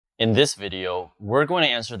In this video, we're going to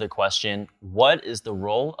answer the question, what is the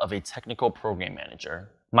role of a technical program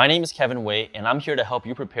manager? My name is Kevin Wei, and I'm here to help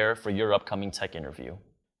you prepare for your upcoming tech interview.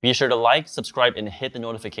 Be sure to like, subscribe, and hit the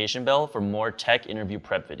notification bell for more tech interview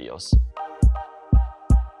prep videos.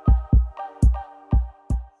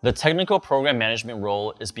 The technical program management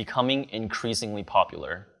role is becoming increasingly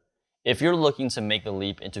popular. If you're looking to make the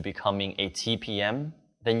leap into becoming a TPM,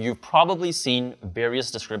 then you've probably seen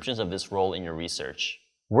various descriptions of this role in your research.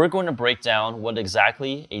 We're going to break down what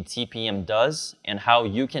exactly a TPM does and how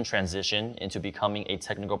you can transition into becoming a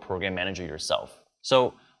technical program manager yourself.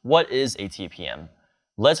 So, what is a TPM?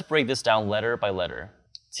 Let's break this down letter by letter.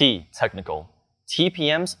 T, technical.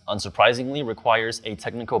 TPMs, unsurprisingly, requires a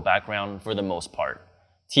technical background for the most part.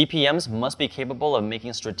 TPMs must be capable of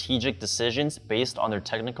making strategic decisions based on their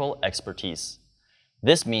technical expertise.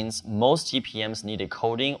 This means most TPMs need a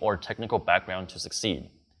coding or technical background to succeed.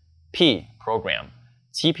 P, program.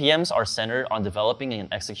 TPMs are centered on developing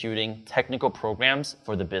and executing technical programs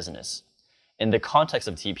for the business. In the context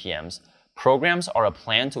of TPMs, programs are a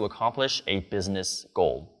plan to accomplish a business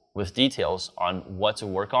goal, with details on what to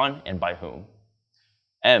work on and by whom.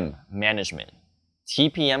 M, management.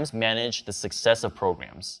 TPMs manage the success of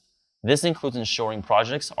programs. This includes ensuring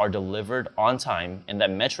projects are delivered on time and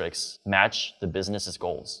that metrics match the business's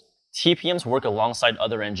goals. TPMs work alongside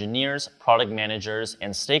other engineers, product managers,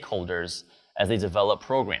 and stakeholders as they develop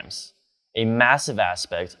programs. A massive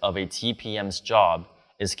aspect of a TPM's job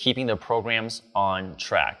is keeping the programs on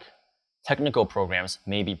track. Technical programs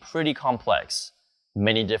may be pretty complex,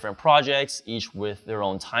 many different projects, each with their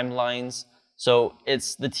own timelines. So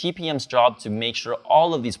it's the TPM's job to make sure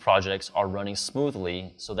all of these projects are running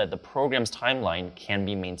smoothly so that the program's timeline can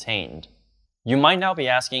be maintained. You might now be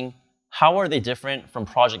asking, how are they different from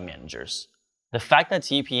project managers? The fact that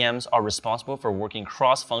TPMs are responsible for working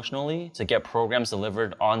cross-functionally to get programs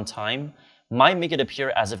delivered on time might make it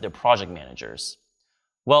appear as if they're project managers.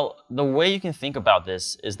 Well, the way you can think about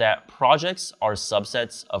this is that projects are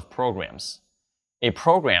subsets of programs. A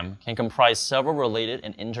program can comprise several related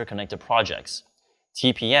and interconnected projects.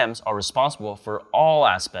 TPMs are responsible for all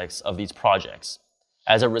aspects of these projects.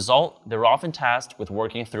 As a result, they're often tasked with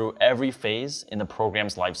working through every phase in the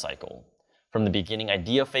program's lifecycle, from the beginning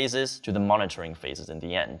idea phases to the monitoring phases in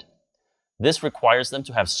the end. This requires them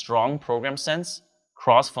to have strong program sense,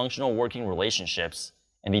 cross-functional working relationships,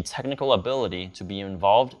 and the technical ability to be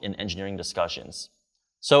involved in engineering discussions.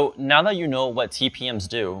 So now that you know what TPMs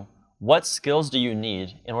do, what skills do you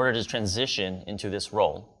need in order to transition into this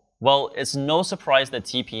role? Well, it's no surprise that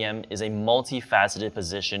TPM is a multifaceted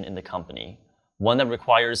position in the company, one that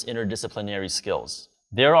requires interdisciplinary skills.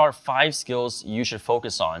 There are 5 skills you should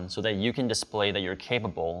focus on so that you can display that you're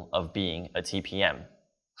capable of being a TPM.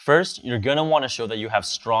 First, you're going to want to show that you have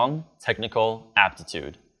strong technical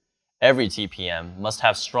aptitude. Every TPM must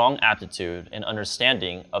have strong aptitude and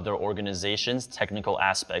understanding of their organization's technical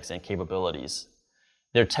aspects and capabilities.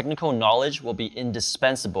 Their technical knowledge will be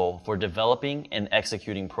indispensable for developing and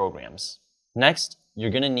executing programs. Next,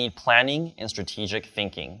 you're going to need planning and strategic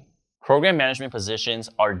thinking. Program management positions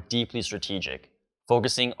are deeply strategic,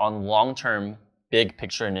 focusing on long-term,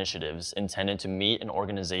 big-picture initiatives intended to meet an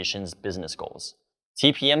organization's business goals.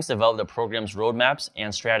 TPMs develop the program's roadmaps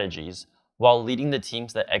and strategies while leading the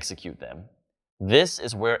teams that execute them. This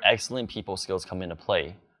is where excellent people skills come into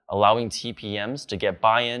play, allowing TPMs to get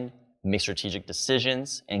buy-in, make strategic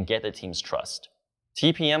decisions, and get the team's trust.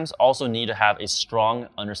 TPMs also need to have a strong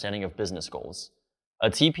understanding of business goals. A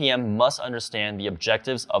TPM must understand the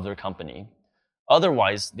objectives of their company.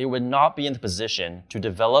 Otherwise, they would not be in the position to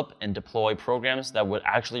develop and deploy programs that would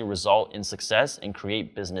actually result in success and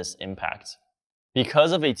create business impact.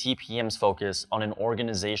 Because of a TPM's focus on an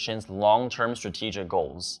organization's long-term strategic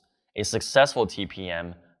goals, a successful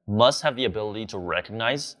TPM must have the ability to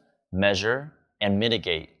recognize, measure, and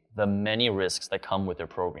mitigate the many risks that come with their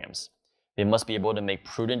programs. They must be able to make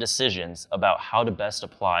prudent decisions about how to best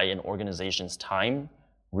apply an organization's time,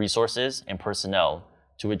 resources, and personnel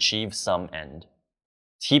to achieve some end.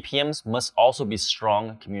 TPMs must also be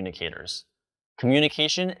strong communicators.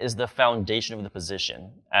 Communication is the foundation of the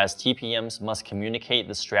position, as TPMs must communicate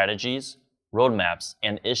the strategies, roadmaps,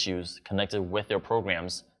 and issues connected with their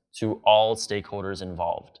programs to all stakeholders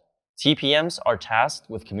involved. TPMs are tasked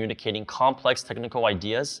with communicating complex technical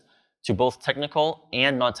ideas to both technical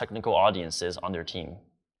and non-technical audiences on their team.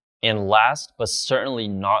 And last, but certainly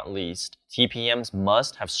not least, TPMs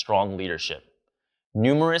must have strong leadership.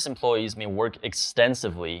 Numerous employees may work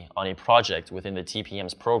extensively on a project within the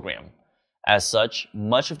TPM's program. As such,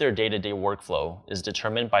 much of their day-to-day workflow is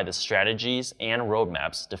determined by the strategies and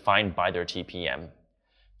roadmaps defined by their TPM.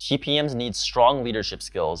 TPMs need strong leadership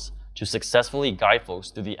skills to successfully guide folks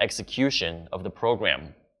through the execution of the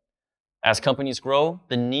program. As companies grow,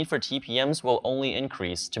 the need for TPMs will only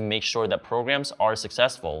increase to make sure that programs are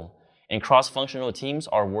successful and cross-functional teams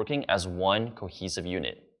are working as one cohesive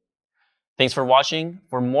unit. Thanks for watching.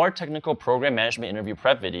 For more technical program management interview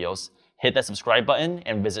prep videos, hit that subscribe button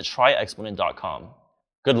and visit tryexponent.com.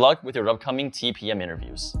 Good luck with your upcoming TPM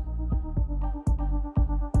interviews.